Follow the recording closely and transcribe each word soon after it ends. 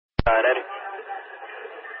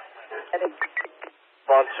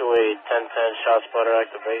On to a 1010 shot spotter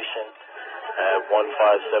activation at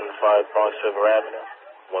 1575 Bronx River Avenue,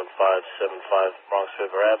 1575 Bronx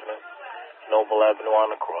River Avenue, Noble Avenue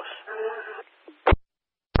on the cross.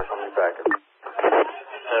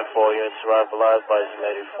 10-4 units arrive alive, Bison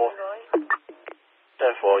 84.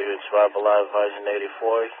 10-4 units arrive alive, Bison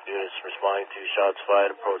 84. Units responding to shots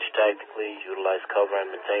fired, approach tactically, utilize cover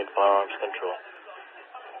and maintain firearms control.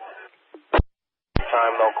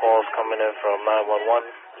 Time, no calls coming in from 911.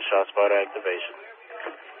 Shot spotter activation.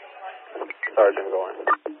 Sergeant going.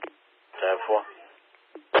 10-4.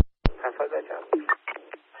 10-4, good job.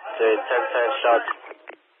 Say 10-10 shots.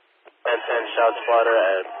 10-10 shot spotter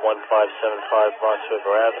at 1575 Bronx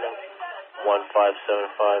River Avenue.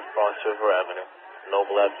 1575 Bronx River Avenue.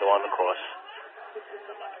 Noble Avenue on the cross.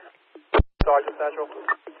 Sergeant Central.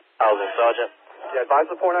 Housing Sergeant. Yeah, advise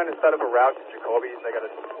the 49 to set up a route to Jacoby. They got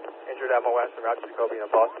an injured MOS and route to Jacoby in a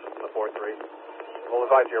bus in the 4-3. We'll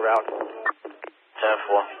advise your route. 10-4.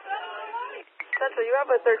 Central, you have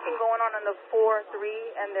a 13 going on in the 4-3,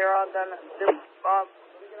 and they're all done. They're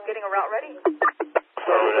getting a route ready.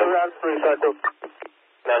 Affirmative.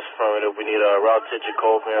 That's affirmative. We need a route to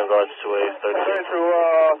Jacoby in regards to a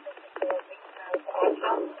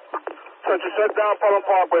 13. Central, shut down Pelham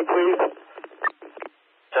Parkway, please.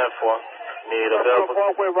 10-4. Need available.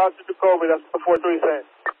 Pelham Parkway, route to Jacoby. That's the 4-3 saying.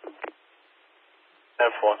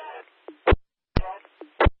 10-4.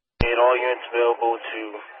 Need all units available to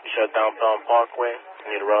shut down Pelham Parkway.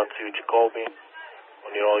 Need a route to Jacoby. We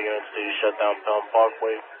need all units to shut down Pelham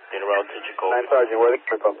Parkway. Need a route to Jacoby. 9 Sergeant, where are they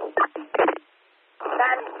coming from?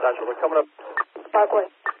 Central, we're coming up Parkway.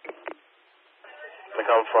 They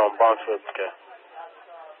come from Bronx River, okay.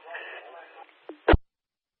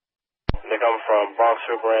 They come from Bronx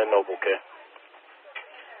River and Noble, okay.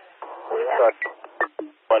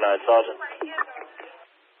 19 Sergeant.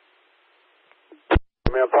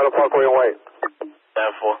 Man, Pelham Parkway and wait.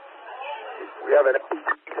 10-4. We have an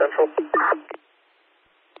Central.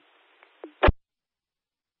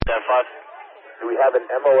 10-5. Do we have an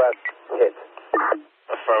MOS hit?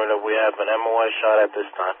 Affirmative. We have an MOS shot at this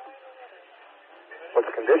time. What's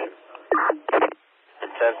the condition?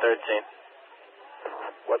 10-13.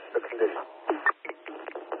 What's the condition?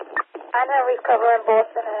 I'm Henry's covering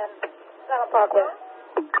Boston and Pelham Parkway.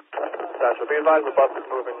 Central, be advised the bus is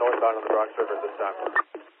moving northbound on the Bronx River at this time.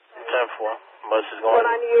 10-4. Bus is going.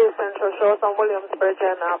 490 Central, show us on Williamsburg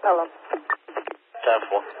and Pelham.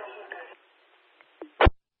 10-4.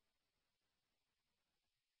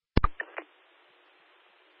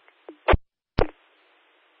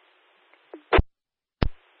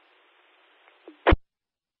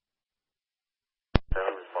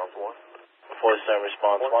 Response 1. 47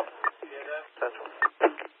 response 1. Central.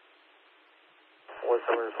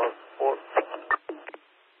 47 response 4.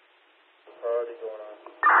 Already going on.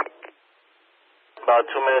 About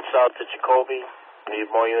 2 minutes out to Jacoby. Need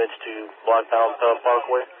more units to block down Pelham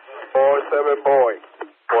Parkway. 47 boy.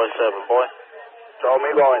 47 boy. Show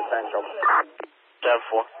me going, Central.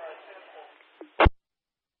 10-4.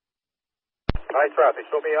 Nice traffic.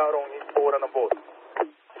 Show me out on East Forward on the boat. 10-4.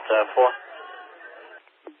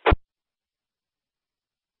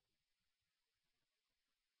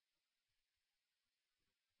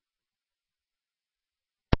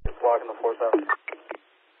 Blocking the 47. 47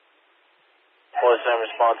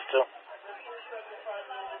 response 2.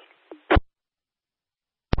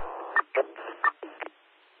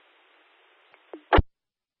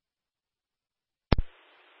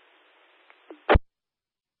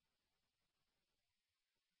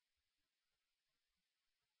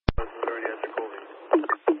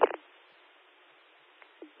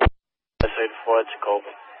 That's 84 at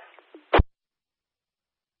Jacoby.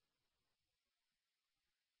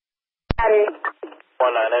 Eddie.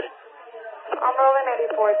 19 Eddie. I'm rolling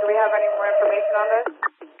 84. Do we have any more information on this?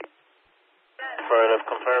 Affirmative.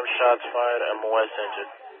 Confirmed shots fired. MOS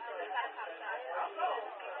injured.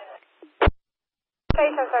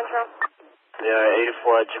 Station Central. Yeah,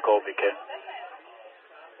 84 at Jacoby, okay.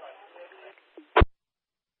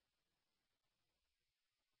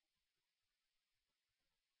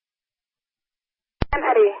 I'm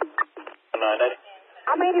Eddie. 19 Eddie.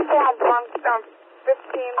 I'm 84 on Bronx,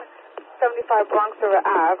 1575 Bronx River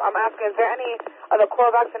Ave. I'm asking, is there any other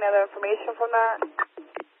callbacks, any other information from that?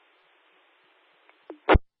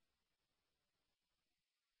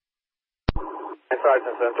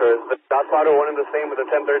 Sergeant Center, is the shot spotter one and the same with the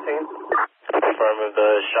 1013? Affirmative. The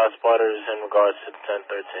shot spotter is in regards to the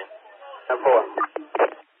 1013. 10-4.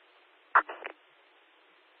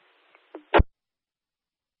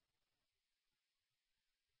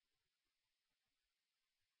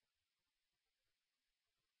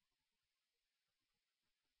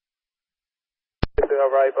 they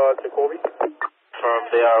arrive Jacoby? Firm,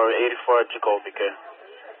 they are 84 at Jacoby, okay?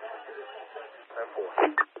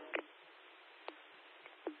 10-4.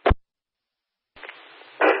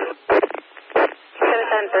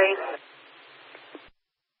 710-3.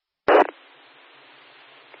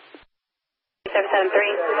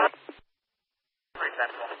 710-3.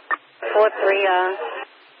 4-3,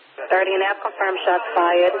 30 and a half, confirmed shots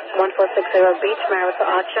fired. 1460 Beach, Marissa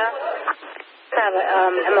Archer. Have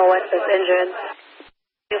MOS is injured.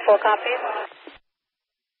 You 4 copies?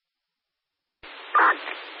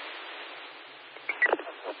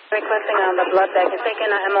 Requesting on the blood bag. You're taking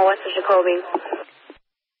MOS to Jacoby.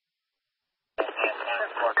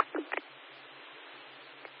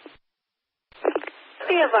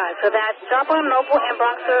 Be advised, so that Joppa, Noble, and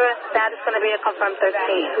Bronxer, that is going to be a confirmed 13.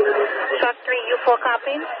 Truck 3, you 4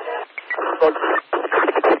 copies?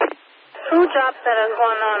 2 jobs that are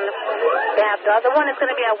going on. They have the other one is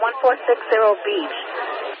going to be at 1460 Beach.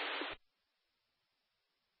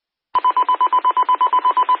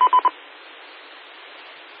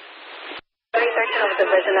 Of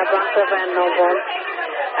division at Bronxer and Noble.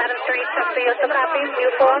 Adam 3, Truck 3, you 2 copies,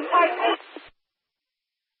 you 4?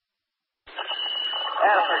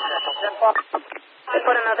 They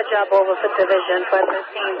put another job over for division for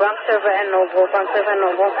 13. Bronx River and Noble. Bronx River and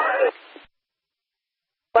Noble.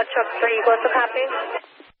 What truck 3 you go to copy?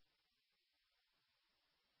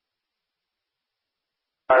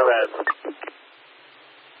 Alright.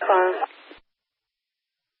 Fine.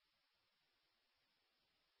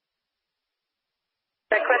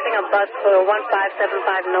 Requesting a bus for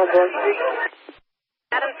 1575 Noble.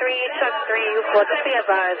 Adam 3, truck 3, you 4, just be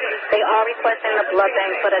advised. They are requesting the blood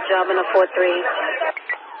bank for the job in the 4-3.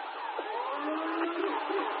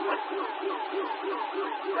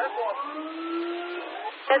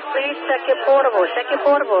 Yes, please check your portables. Check your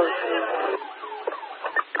portables.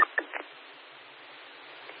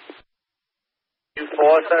 You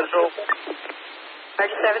 4 Central?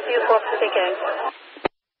 Roger 7 to you 4 for TK.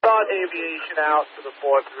 Start aviation out to the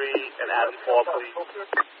 4-3 and Adam 4, please.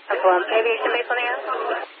 Aviation base on the air?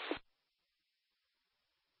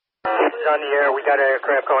 It's on the air. We got an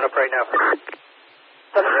aircraft going up right now.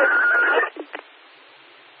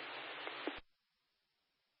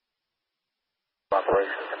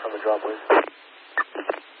 Operation from the drop, please.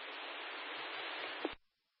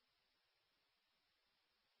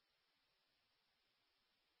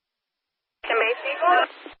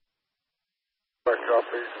 Drop,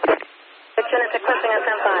 please. Section is requesting a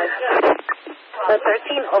 10-5. The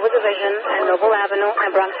 13 over Division and Noble Avenue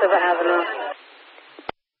and Bronx River Avenue.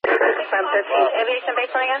 From 13. Aviation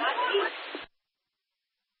base on again?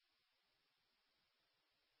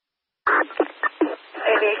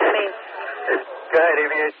 Aviation base. Go ahead,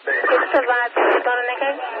 aviation base. Is this advised to respond in that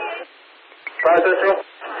case? Central.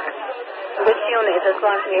 Which unit is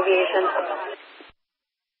responding to aviation?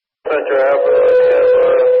 Central,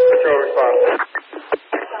 patrol response.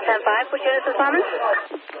 10-5, which unit is responding?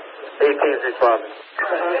 18 is responding.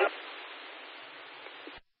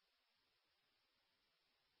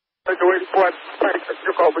 Central 84,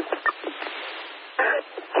 Jacoby.